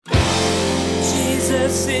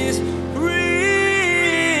Jesus is real.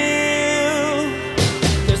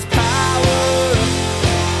 There's power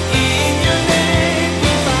in your name. We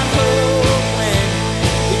find hope when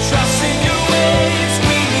we trust in your ways.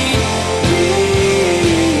 We need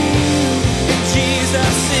real.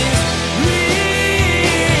 Jesus is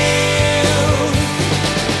real.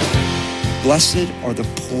 Blessed are the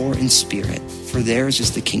poor in spirit, for theirs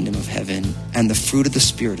is the kingdom of heaven. And the fruit of the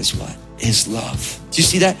Spirit is what? Is love. Do you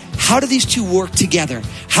see that? How do these two work together?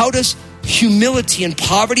 How does humility and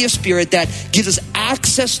poverty of spirit that gives us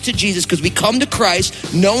access to Jesus, because we come to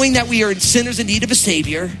Christ knowing that we are sinners in need of a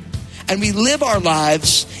Savior, and we live our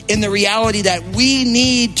lives in the reality that we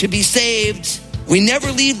need to be saved. We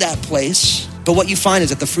never leave that place. But what you find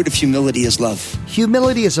is that the fruit of humility is love.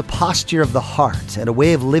 Humility is a posture of the heart and a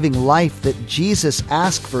way of living life that Jesus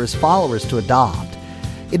asked for his followers to adopt.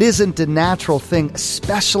 It isn't a natural thing,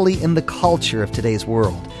 especially in the culture of today's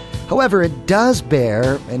world. However, it does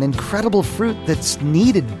bear an incredible fruit that's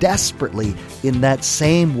needed desperately in that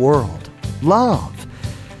same world: love.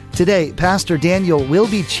 Today, Pastor Daniel will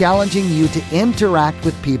be challenging you to interact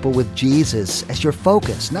with people with Jesus as your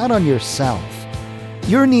focus, not on yourself.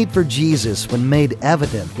 Your need for Jesus, when made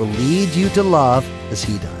evident, will lead you to love as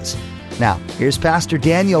he does. Now, here's Pastor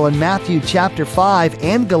Daniel in Matthew chapter 5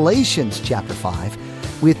 and Galatians chapter 5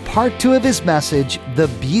 with part 2 of his message, The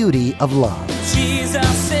Beauty of Love.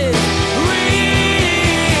 Jesus is real.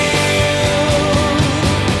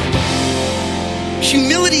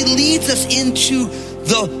 Humility leads us into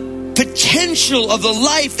the potential of the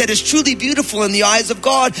life that is truly beautiful in the eyes of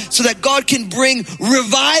God, so that God can bring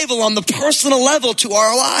revival on the personal level to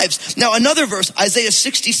our lives. Now, another verse, Isaiah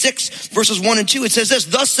 66 verses 1 and 2, it says this: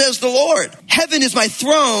 "Thus says the Lord, heaven is my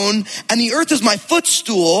throne and the earth is my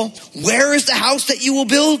footstool. Where is the house that you will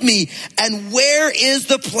build me? And where is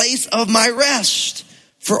the place of my rest?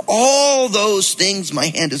 For all those things my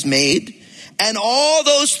hand has made, and all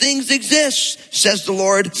those things exist, says the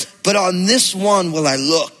Lord. But on this one will I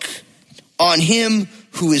look, on him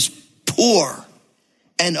who is poor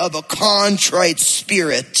and of a contrite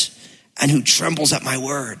spirit, and who trembles at my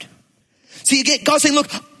word." See, again, God's saying, look,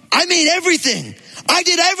 I made everything. I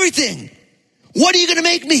did everything. What are you going to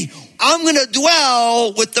make me? I'm going to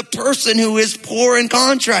dwell with the person who is poor and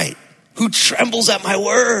contrite, who trembles at my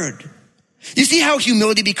word. You see how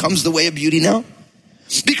humility becomes the way of beauty now?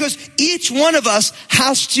 Because each one of us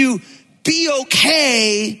has to be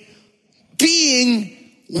okay being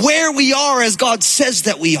where we are as God says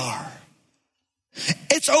that we are.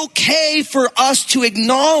 It's okay for us to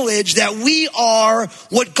acknowledge that we are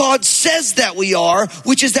what God says that we are,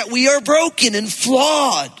 which is that we are broken and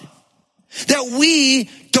flawed, that we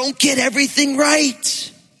don't get everything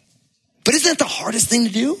right. But isn't that the hardest thing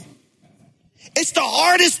to do? It's the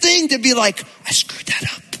hardest thing to be like, I screwed that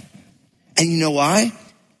up. And you know why?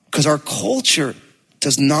 Because our culture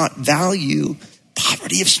does not value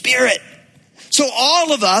poverty of spirit. So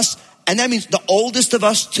all of us, and that means the oldest of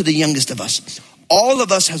us to the youngest of us, all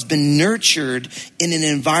of us has been nurtured in an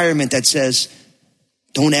environment that says,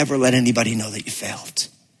 don't ever let anybody know that you failed.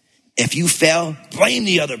 If you fail, blame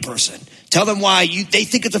the other person. Tell them why they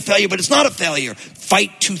think it's a failure, but it's not a failure.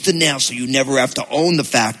 Fight tooth and nail so you never have to own the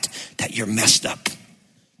fact that you're messed up.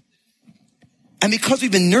 And because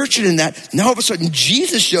we've been nurtured in that, now all of a sudden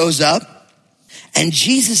Jesus shows up and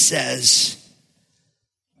Jesus says,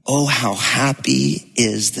 oh, how happy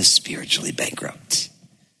is the spiritually bankrupt.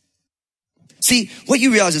 See, what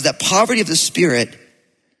you realize is that poverty of the spirit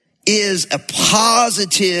is a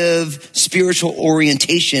positive spiritual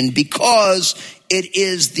orientation because it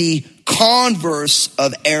is the converse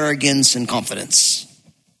of arrogance and confidence.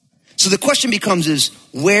 So the question becomes is,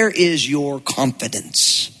 where is your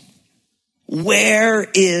confidence? Where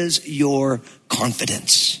is your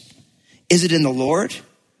confidence? Is it in the Lord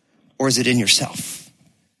or is it in yourself?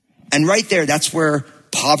 And right there, that's where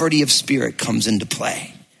poverty of spirit comes into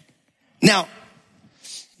play. Now,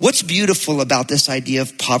 what's beautiful about this idea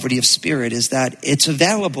of poverty of spirit is that it's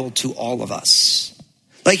available to all of us.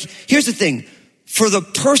 Like, here's the thing. For the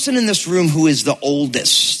person in this room who is the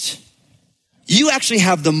oldest, you actually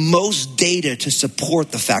have the most data to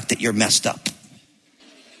support the fact that you're messed up.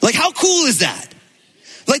 Like, how cool is that?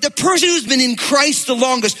 Like, the person who's been in Christ the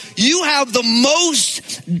longest, you have the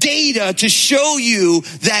most data to show you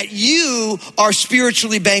that you are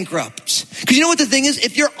spiritually bankrupt. Because you know what the thing is?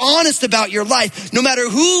 If you're honest about your life, no matter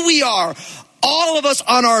who we are, all of us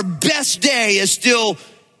on our best day is still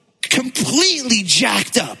completely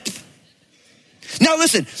jacked up. Now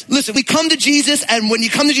listen, we come to Jesus, and when you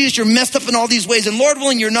come to Jesus, you're messed up in all these ways, and Lord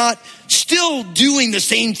willing, you're not still doing the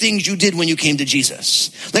same things you did when you came to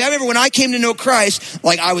Jesus. Like I remember when I came to know Christ,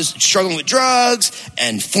 like I was struggling with drugs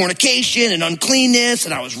and fornication and uncleanness,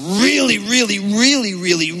 and I was really, really, really,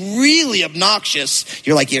 really, really obnoxious.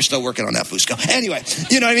 You're like, you're still working on that, Fusco. Anyway,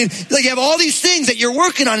 you know what I mean? Like you have all these things that you're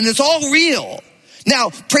working on, and it's all real. Now,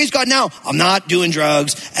 praise God, now I'm not doing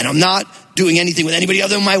drugs, and I'm not doing anything with anybody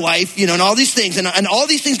other than my wife, you know, and all these things, and all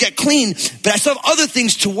these things get clean, but I still have other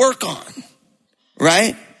things to work on,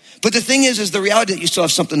 right? But the thing is the reality that you still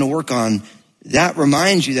have something to work on, that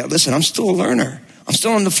reminds you that, listen, I'm still a learner. I'm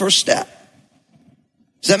still on the first step.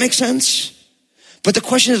 Does that make sense? But the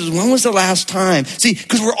question is, when was the last time? See,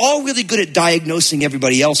 because we're all really good at diagnosing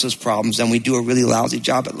everybody else's problems, and we do a really lousy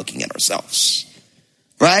job at looking at ourselves,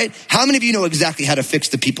 right? How many of you know exactly how to fix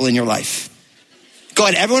the people in your life? Go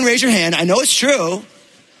ahead, everyone raise your hand. I know it's true.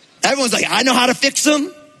 Everyone's like, I know how to fix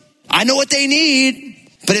them. I know what they need.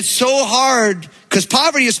 But it's so hard because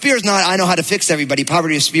poverty of spirit is not, I know how to fix everybody.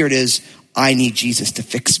 Poverty of spirit is, I need Jesus to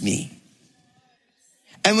fix me.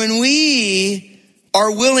 And when we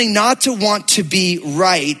are willing not to want to be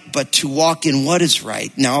right, but to walk in what is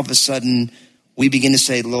right, now all of a sudden we begin to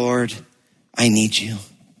say, Lord, I need you.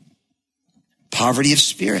 Poverty of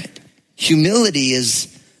spirit. Humility is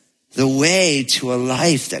the way to a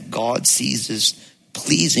life that God sees as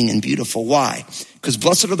pleasing and beautiful. Why? Because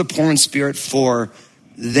blessed are the poor in spirit, for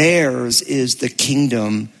theirs is the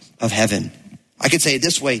kingdom of heaven. I could say it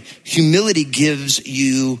this way. Humility gives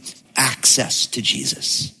you access to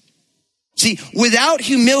Jesus. See, without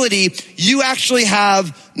humility, you actually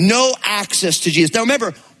have no access to Jesus. Now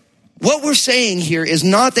remember, what we're saying here is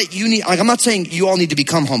not that you need, like I'm not saying you all need to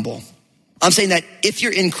become humble. I'm saying that if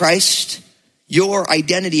you're in Christ, your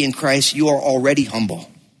identity in Christ, you are already humble.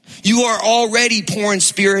 You are already poor in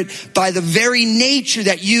spirit by the very nature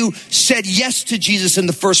that you said yes to Jesus in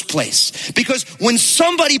the first place. Because when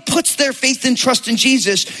somebody puts their faith and trust in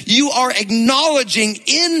Jesus, you are acknowledging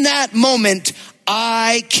in that moment,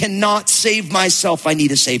 I cannot save myself. I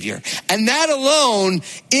need a savior. And that alone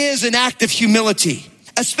is an act of humility,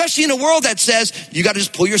 especially in a world that says you got to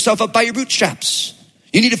just pull yourself up by your bootstraps.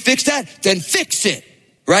 You need to fix that, then fix it.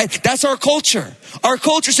 Right? That's our culture. Our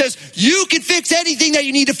culture says you can fix anything that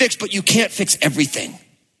you need to fix, but you can't fix everything.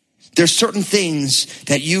 There's certain things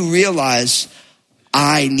that you realize,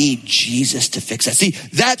 I need Jesus to fix that. See,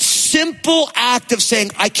 that simple act of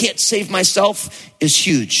saying, I can't save myself is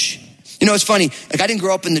huge. You know, it's funny. Like I didn't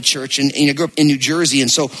grow up in the church and I grew up in New Jersey. And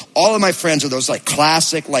so all of my friends are those like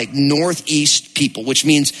classic, like Northeast people, which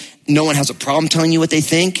means no one has a problem telling you what they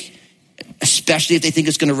think. Especially if they think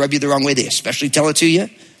it's going to rub you the wrong way, they especially tell it to you.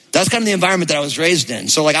 That's kind of the environment that I was raised in.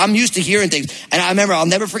 So like I'm used to hearing things. And I remember, I'll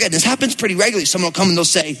never forget, this happens pretty regularly. Someone will come and they'll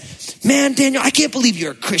say, man, Daniel, I can't believe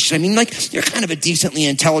you're a Christian. I mean, like you're kind of a decently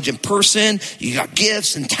intelligent person. You got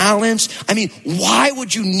gifts and talents. I mean, why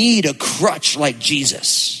would you need a crutch like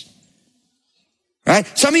Jesus? Right?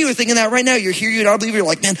 Some of you are thinking that right now. You're here, you don't believe, you're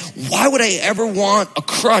like, man, why would I ever want a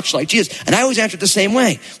crutch like Jesus? And I always answer it the same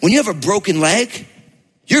way. When you have a broken leg,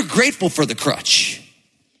 you're grateful for the crutch.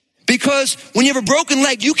 Because when you have a broken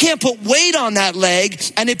leg, you can't put weight on that leg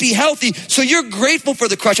and it be healthy. So you're grateful for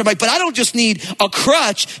the crutch. I'm like, but I don't just need a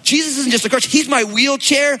crutch. Jesus isn't just a crutch. He's my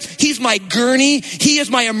wheelchair. He's my gurney. He is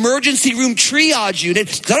my emergency room triage unit.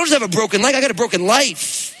 Because I don't just have a broken leg. I got a broken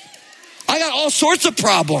life. I got all sorts of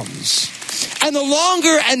problems. And the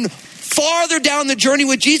longer and farther down the journey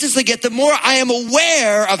with Jesus I get, the more I am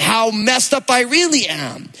aware of how messed up I really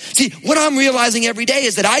am. See, what I'm realizing every day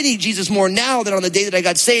is that I need Jesus more now than on the day that I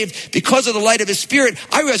got saved. Because of the light of his spirit,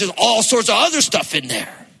 I realize there's all sorts of other stuff in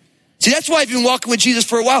there. See, that's why I've been walking with Jesus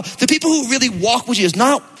for a while. The people who really walk with Jesus,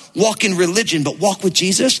 not walk in religion, but walk with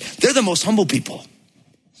Jesus, they're the most humble people.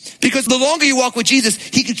 Because the longer you walk with Jesus,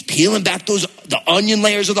 he keeps peeling back the onion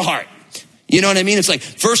layers of the heart. You know what I mean? It's like,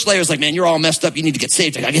 first layer is like, man, you're all messed up. You need to get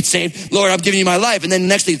saved. Like, I get saved. Lord, I'm giving you my life. And then the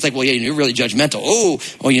next thing, it's like, well, yeah, you're really judgmental.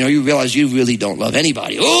 Oh, you know, you realize you really don't love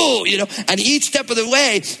anybody. Oh, you know, and each step of the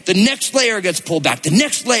way, the next layer gets pulled back. The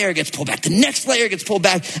next layer gets pulled back. The next layer gets pulled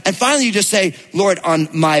back. And finally you just say, Lord, on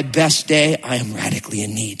my best day, I am radically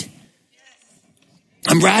in need.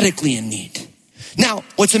 I'm radically in need. Now,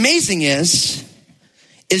 what's amazing is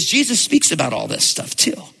Jesus speaks about all this stuff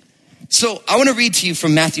too. So I want to read to you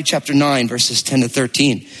from Matthew chapter 9, verses 10 to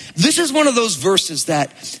 13. This is one of those verses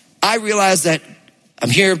that I realize that I'm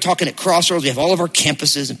here talking at Crossroads. We have all of our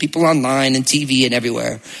campuses and people online and TV and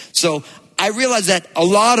everywhere. So I realize that a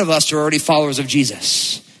lot of us are already followers of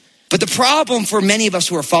Jesus. But the problem for many of us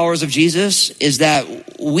who are followers of Jesus is that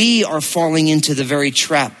we are falling into the very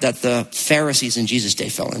trap that the Pharisees in Jesus' day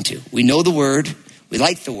fell into. We know the word. We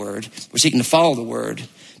like the word. We're seeking to follow the word.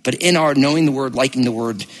 But in our knowing the word, liking the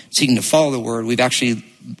word, seeking to follow the word,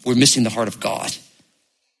 we're missing the heart of God.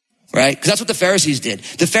 Right? Because that's what the Pharisees did.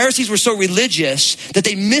 The Pharisees were so religious that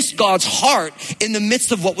they missed God's heart in the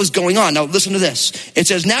midst of what was going on. Now listen to this. It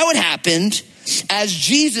says, now it happened as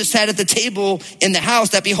Jesus sat at the table in the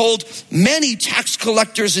house that behold, many tax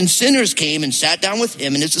collectors and sinners came and sat down with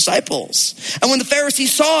him and his disciples. And when the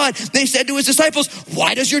Pharisees saw it, they said to his disciples,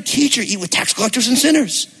 why does your teacher eat with tax collectors and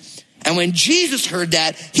sinners? And when Jesus heard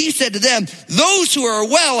that, he said to them, those who are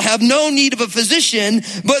well have no need of a physician,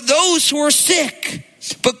 but those who are sick.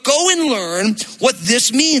 But go and learn what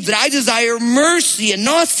this means, that I desire mercy and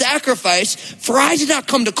not sacrifice, for I did not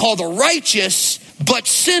come to call the righteous, but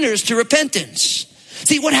sinners to repentance.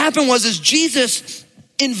 See, what happened was Jesus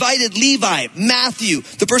invited Levi, Matthew,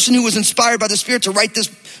 the person who was inspired by the Spirit to write this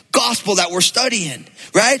gospel that we're studying,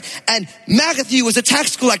 right? And Matthew was a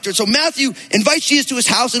tax collector. So Matthew invites Jesus to his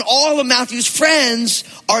house, and all of Matthew's friends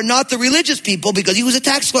are not the religious people because he was a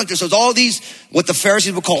tax collector. So it's all these, what the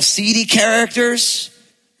Pharisees would call seedy characters,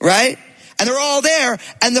 right? And they're all there,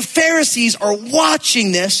 and the Pharisees are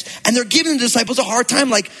watching this, and they're giving the disciples a hard time,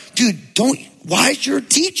 like, dude, why is your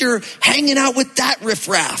teacher hanging out with that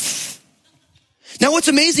riffraff? Now, what's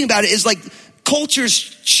amazing about it is, like,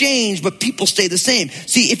 cultures change, but people stay the same.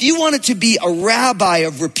 See, if you wanted to be a rabbi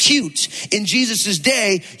of repute in Jesus'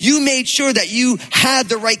 day, you made sure that you had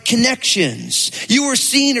the right connections. You were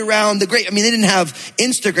seen around they didn't have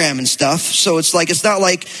Instagram and stuff. So it's not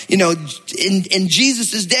like, in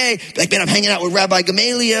Jesus' day, like, man, I'm hanging out with Rabbi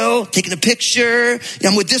Gamaliel, taking a picture.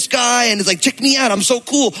 I'm with this guy, and it's like, check me out. I'm so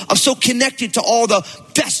cool. I'm so connected to all the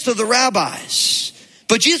best of the rabbis.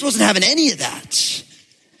 But Jesus wasn't having any of that.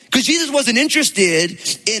 Because Jesus wasn't interested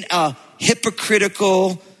in a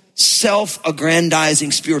hypocritical,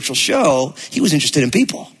 self-aggrandizing spiritual show. He was interested in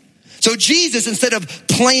people. So Jesus, instead of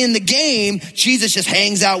playing the game, Jesus just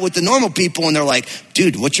hangs out with the normal people, and they're like,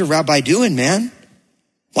 dude, what's your rabbi doing, man?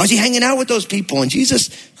 Why is he hanging out with those people? And Jesus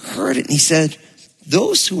heard it, and he said,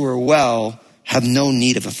 those who are well have no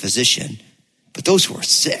need of a physician, but those who are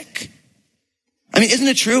sick. I mean, isn't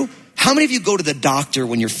it true? How many of you go to the doctor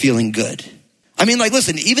when you're feeling good? I mean, like,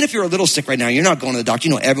 listen, even if you're a little sick right now, you're not going to the doctor.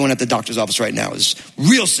 You know, everyone at the doctor's office right now is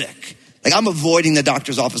real sick. Like, I'm avoiding the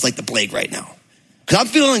doctor's office like the plague right now. Because I'm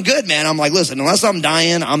feeling good, man. I'm like, listen, unless I'm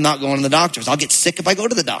dying, I'm not going to the doctors. I'll get sick if I go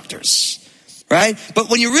to the doctors, right? But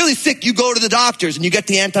when you're really sick, you go to the doctors and you get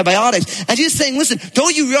the antibiotics. And Jesus is saying, listen,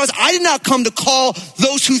 don't you realize I did not come to call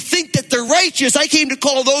those who think that they're righteous. I came to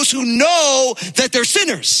call those who know that they're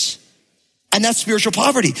sinners. And that's spiritual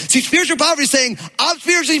poverty. See, spiritual poverty is saying, I'm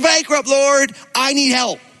spiritually bankrupt, Lord. I need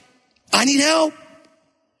help. I need help.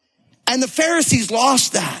 And the Pharisees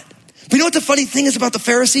lost that. But you know what the funny thing is about the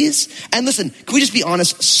Pharisees? And listen, can we just be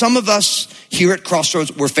honest? Some of us here at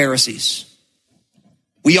Crossroads, we're Pharisees.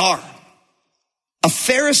 We are. A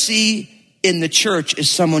Pharisee in the church is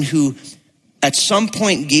someone who at some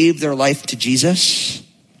point gave their life to Jesus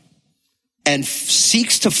and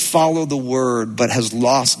seeks to follow the word, but has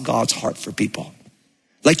lost God's heart for people.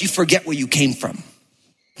 Like, you forget where you came from.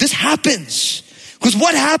 This happens. Because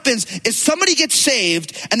what happens is somebody gets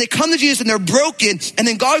saved and they come to Jesus and they're broken, and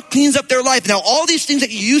then God cleans up their life. Now, all these things that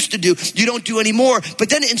you used to do, you don't do anymore. But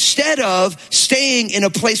then instead of staying in a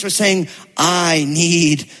place where saying, I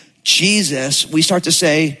need Jesus, we start to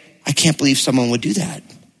say, I can't believe someone would do that.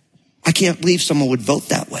 I can't believe someone would vote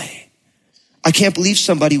that way. I can't believe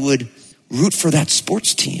somebody would root for that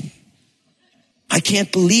sports team. I can't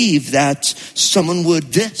believe that someone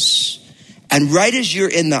would this. And right as you're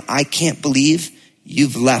in the I can't believe,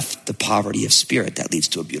 you've left the poverty of spirit that leads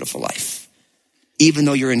to a beautiful life, even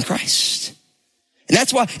though you're in Christ. And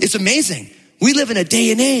that's why it's amazing. We live in a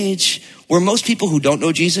day and age where most people who don't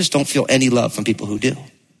know Jesus don't feel any love from people who do.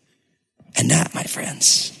 And that, my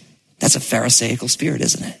friends, that's a Pharisaical spirit,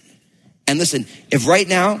 isn't it? And listen, if right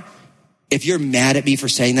now, if you're mad at me for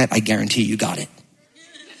saying that, I guarantee you got it.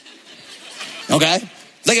 Okay?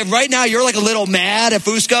 Like, if right now you're like a little mad at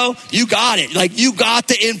Fusco, you got it. Like, you got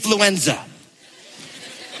the influenza.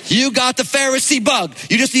 You got the Pharisee bug.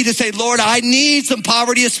 You just need to say, Lord, I need some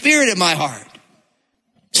poverty of spirit in my heart.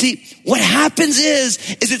 See, what happens is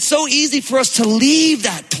it's so easy for us to leave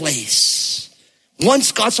that place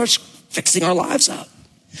once God starts fixing our lives up.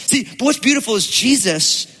 See, but what's beautiful is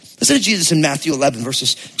Jesus. Listen to Jesus in Matthew 11,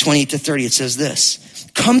 verses 28 to 30. It says this,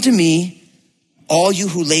 come to me, all you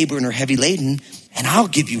who labor and are heavy laden, and I'll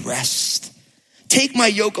give you rest. Take my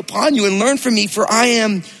yoke upon you and learn from me, for I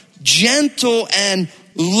am gentle and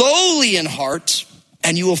lowly in heart,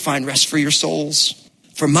 and you will find rest for your souls.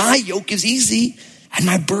 For my yoke is easy and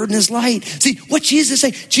my burden is light. See, what Jesus is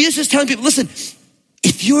saying, Jesus is telling people, listen,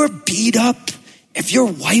 If you're beat up, if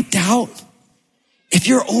you're wiped out, if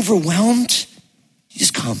you're overwhelmed, you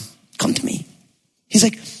just come to me. He's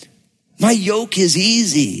like, my yoke is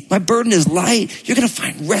easy. My burden is light. You're going to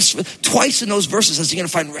find rest. Twice in those verses says you're going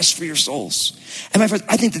to find rest for your souls. And my friends,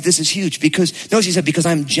 I think that this is huge because, notice he said, because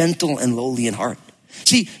I'm gentle and lowly in heart.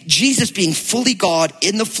 See, Jesus being fully God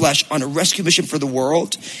in the flesh on a rescue mission for the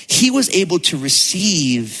world, he was able to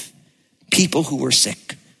receive people who were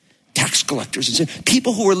sick, tax collectors, and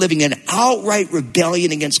people who were living in outright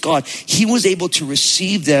rebellion against God. He was able to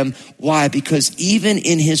receive them. Why? Because even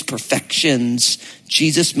in his perfections,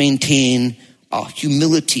 Jesus maintained a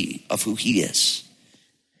humility of who he is.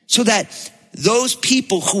 So that those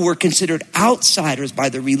people who were considered outsiders by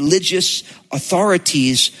the religious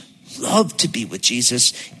authorities loved to be with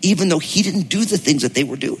Jesus, even though he didn't do the things that they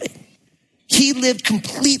were doing. He lived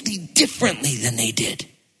completely differently than they did.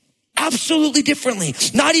 Absolutely differently.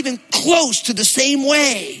 Not even close to the same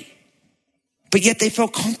way. But yet they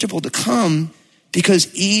felt comfortable to come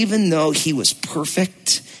because even though he was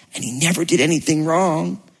perfect and he never did anything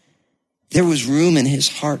wrong, there was room in his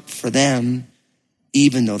heart for them,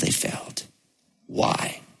 even though they failed.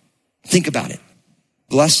 Why? Think about it.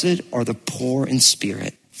 Blessed are the poor in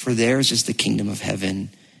spirit, for theirs is the kingdom of heaven.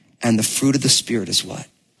 And the fruit of the Spirit is what?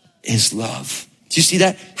 Is love. Do you see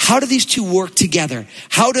that? How do these two work together?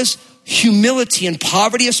 How does humility and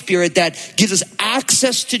poverty of spirit that gives us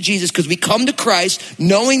access to Jesus because we come to Christ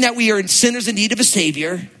knowing that we are sinners in need of a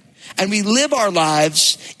Savior, and we live our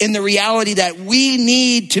lives in the reality that we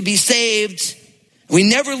need to be saved. We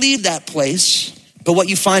never leave that place. But what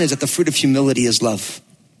you find is that the fruit of humility is love.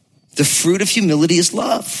 The fruit of humility is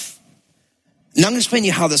love. And I'm going to explain to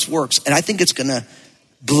you how this works, and I think it's going to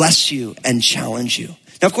bless you and challenge you.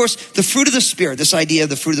 Now, of course, the fruit of the Spirit, this idea of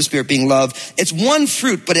the fruit of the Spirit being love, it's one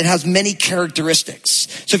fruit, but it has many characteristics.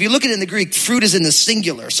 So if you look at it in the Greek, fruit is in the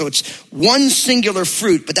singular. So it's one singular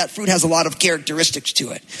fruit, but that fruit has a lot of characteristics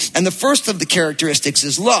to it. And the first of the characteristics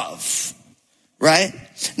is love, right?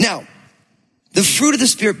 Now, the fruit of the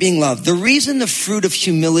Spirit being love, the reason the fruit of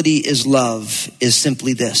humility is love is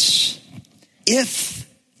simply this. If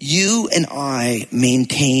you and I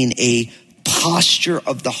maintain a posture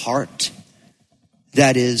of the heart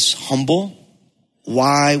that is humble,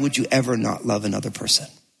 why would you ever not love another person?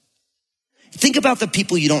 Think about the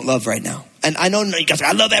people you don't love right now. And I know you guys are,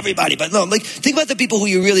 I love everybody, but no, like think about the people who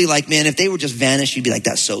you really like, man. If they were just vanished, you'd be like,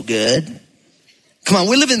 that's so good. Come on,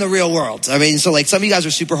 we live in the real world. I mean, so like some of you guys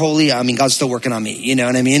are super holy. I mean, God's still working on me. You know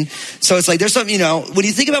what I mean? So it's like there's something, when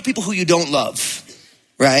you think about people who you don't love,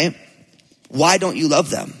 right? Why don't you love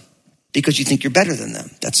them? Because you think you're better than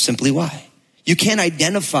them. That's simply why. You can't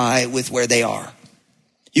identify with where they are.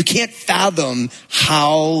 You can't fathom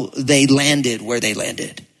how they landed where they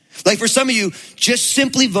landed. Like for some of you, just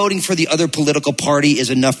simply voting for the other political party is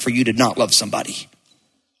enough for you to not love somebody.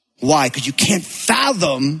 Why? Because you can't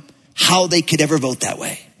fathom how they could ever vote that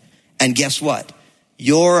way. And guess what?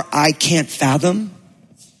 Your I can't fathom,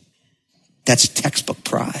 that's textbook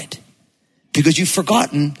pride. Because you've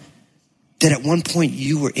forgotten that at one point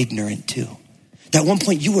you were ignorant too. That at one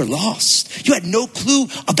point you were lost. You had no clue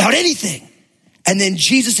about anything. And then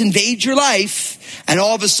Jesus invades your life, and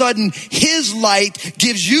all of a sudden his light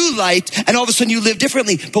gives you light, and all of a sudden you live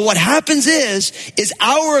differently. But what happens is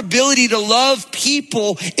our ability to love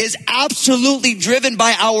people is absolutely driven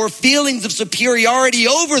by our feelings of superiority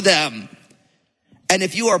over them. And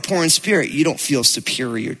if you are poor in spirit, you don't feel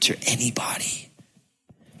superior to anybody.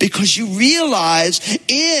 Because you realize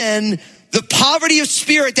in the poverty of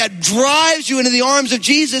spirit that drives you into the arms of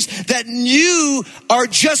Jesus, that you are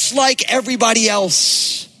just like everybody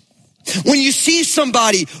else. When you see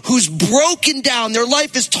somebody who's broken down, their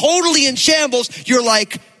life is totally in shambles, you're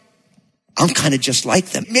like, I'm kind of just like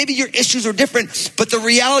them. Maybe your issues are different, but the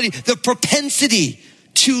reality, the propensity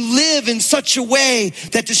to live in such a way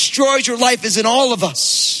that destroys your life is in all of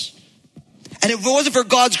us. And if it wasn't for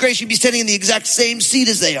God's grace, you'd be sitting in the exact same seat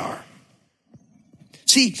as they are.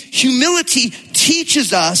 See, humility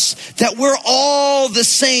teaches us that we're all the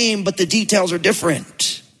same, but the details are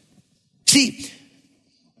different. See,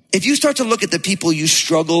 if you start to look at the people you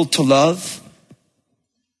struggle to love,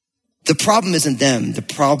 the problem isn't them. The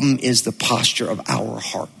problem is the posture of our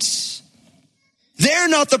hearts. They're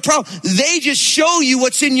not the problem. They just show you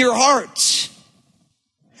what's in your heart.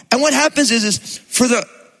 And what happens is for the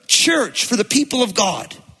church, for the people of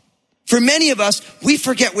God, for many of us, we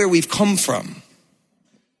forget where we've come from.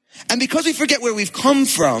 And because we forget where we've come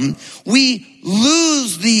from, we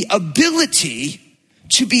lose the ability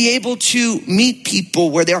to be able to meet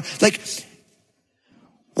people where they are. Like,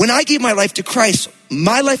 When I gave my life to Christ,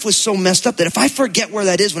 my life was so messed up that if I forget where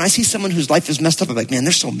that is, when I see someone whose life is messed up, I'm like, man,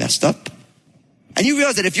 they're so messed up. And you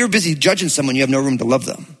realize that if you're busy judging someone, you have no room to love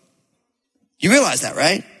them. You realize that,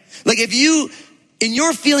 right? Like if you, in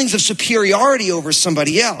your feelings of superiority over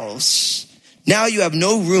somebody else, now you have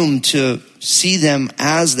no room to see them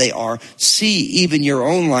as they are, see even your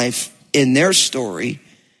own life in their story,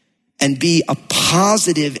 and be a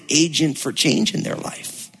positive agent for change in their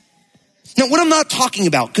life. Now, what I'm not talking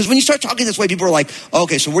about, because when you start talking this way, people are like,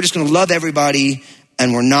 okay, so we're just going to love everybody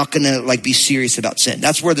and we're not going to be serious about sin.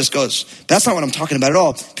 That's where this goes. But that's not what I'm talking about at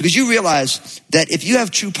all. Because you realize that if you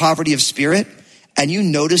have true poverty of spirit and you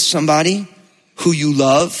notice somebody who you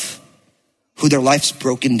love, who their life's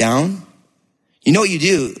broken down, you know what you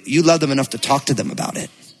do? You love them enough to talk to them about it.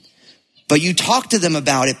 But you talk to them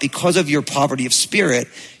about it because of your poverty of spirit.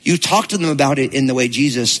 You talk to them about it in the way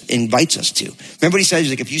Jesus invites us to. Remember what he says?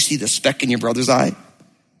 He's like, if you see the speck in your brother's eye,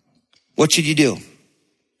 what should you do?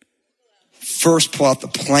 First pull out the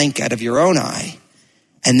plank out of your own eye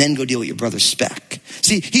and then go deal with your brother's speck.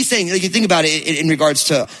 See, he's saying, like, you think about it in regards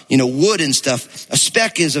to, wood and stuff. A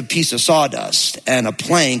speck is a piece of sawdust and a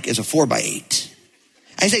plank is a 4x8.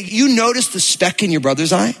 And he's like, you notice the speck in your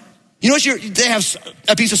brother's eye? You know what they have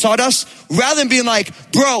a piece of sawdust? Rather than being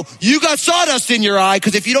like, bro, you got sawdust in your eye,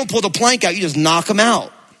 because if you don't pull the plank out, you just knock them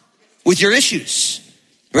out with your issues,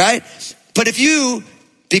 right? But if you,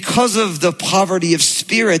 because of the poverty of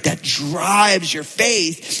spirit that drives your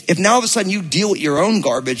faith, if now all of a sudden you deal with your own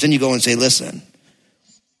garbage, then you go and say, listen,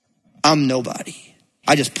 I'm nobody.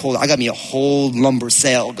 I got me a whole lumber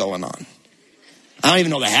sale going on. I don't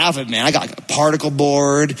even know the half of it, man. I got a particle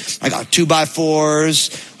board. I got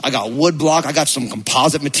 2x4s. I got wood block. I got some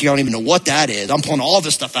composite material. I don't even know what that is. I'm pulling all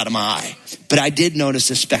this stuff out of my eye. But I did notice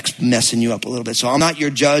the speck's messing you up a little bit. So I'm not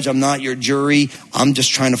your judge. I'm not your jury. I'm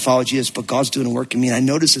just trying to follow Jesus. But God's doing a work in me. And I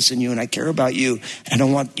notice this in you. And I care about you. And I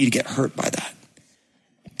don't want you to get hurt by that.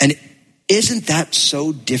 And isn't that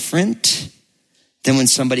so different than when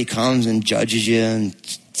somebody comes and judges you and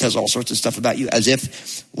says all sorts of stuff about you, as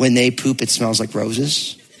if when they poop, it smells like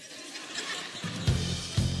roses?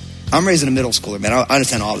 I'm raising a middle schooler, man. I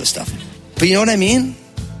understand all this stuff. But you know what I mean?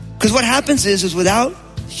 Because what happens is without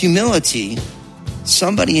humility,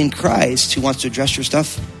 somebody in Christ who wants to address your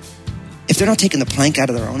stuff, if they're not taking the plank out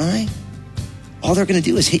of their own eye, all they're going to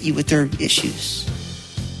do is hit you with their issues.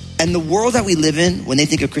 And the world that we live in, when they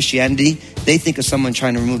think of Christianity, they think of someone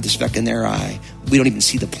trying to remove the speck in their eye. We don't even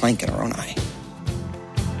see the plank in our own eye.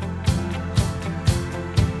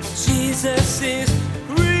 Jesus is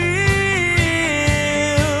real.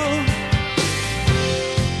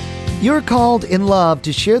 You're called in love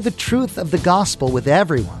to share the truth of the gospel with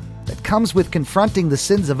everyone. That comes with confronting the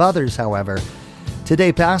sins of others, however.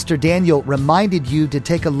 Today, Pastor Daniel reminded you to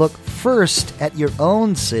take a look first at your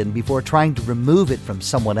own sin before trying to remove it from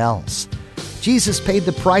someone else. Jesus paid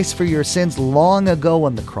the price for your sins long ago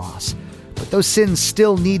on the cross, but those sins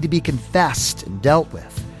still need to be confessed and dealt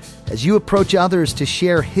with. As you approach others to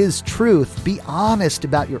share His truth, be honest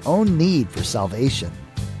about your own need for salvation.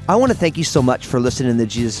 I want to thank you so much for listening to the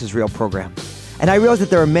Jesus is Real program. And I realize that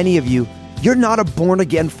there are many of you, you're not a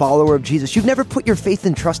born-again follower of Jesus. You've never put your faith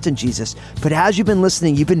and trust in Jesus. But as you've been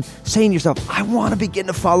listening, you've been saying to yourself, I want to begin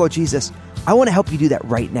to follow Jesus. I want to help you do that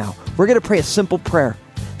right now. We're going to pray a simple prayer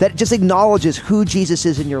that just acknowledges who Jesus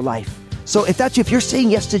is in your life. So if that's you, if you're saying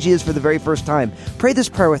yes to Jesus for the very first time, pray this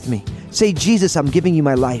prayer with me. Say, Jesus, I'm giving you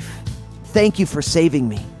my life. Thank you for saving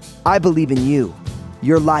me. I believe in you,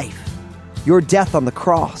 your life, your death on the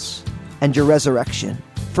cross, and your resurrection.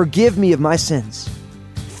 Forgive me of my sins.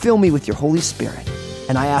 Fill me with your Holy Spirit.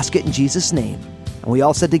 And I ask it in Jesus' name. And we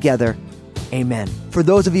all said together, amen. For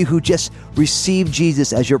those of you who just received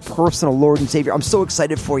Jesus as your personal Lord and Savior, I'm so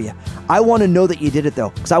excited for you. I want to know that you did it, though,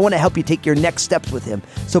 because I want to help you take your next steps with Him.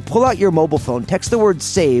 So pull out your mobile phone, text the word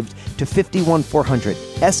SAVED to 51400,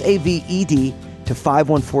 SAVED to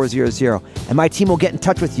 51400, and my team will get in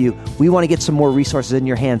touch with you. We want to get some more resources in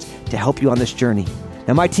your hands to help you on this journey.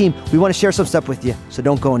 Now, my team, we want to share some stuff with you, so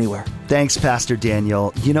don't go anywhere. Thanks, Pastor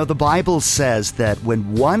Daniel. You know, the Bible says that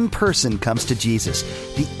when one person comes to Jesus,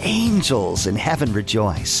 the angels in heaven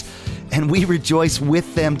rejoice. And we rejoice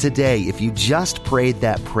with them today if you just prayed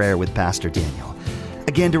that prayer with Pastor Daniel.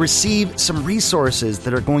 Again, to receive some resources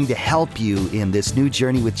that are going to help you in this new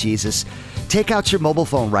journey with Jesus, take out your mobile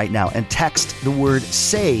phone right now and text the word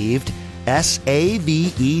SAVED,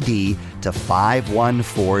 SAVED, to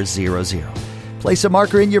 51400. Place a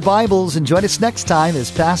marker in your Bibles and join us next time as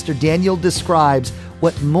Pastor Daniel describes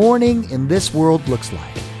what mourning in this world looks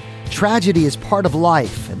like. Tragedy is part of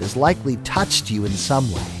life and has likely touched you in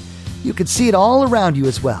some way. You can see it all around you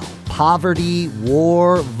as well. poverty,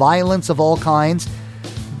 war, violence of all kinds.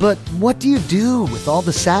 But what do you do with all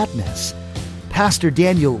the sadness? Pastor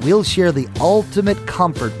Daniel will share the ultimate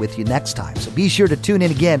comfort with you next time, so be sure to tune in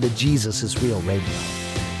again to Jesus is Real Radio.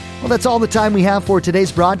 Well, that's all the time we have for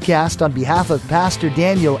today's broadcast. On behalf of Pastor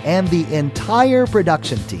Daniel and the entire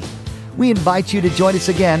production team, we invite you to join us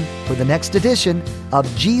again for the next edition of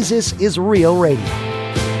Jesus is Real Radio.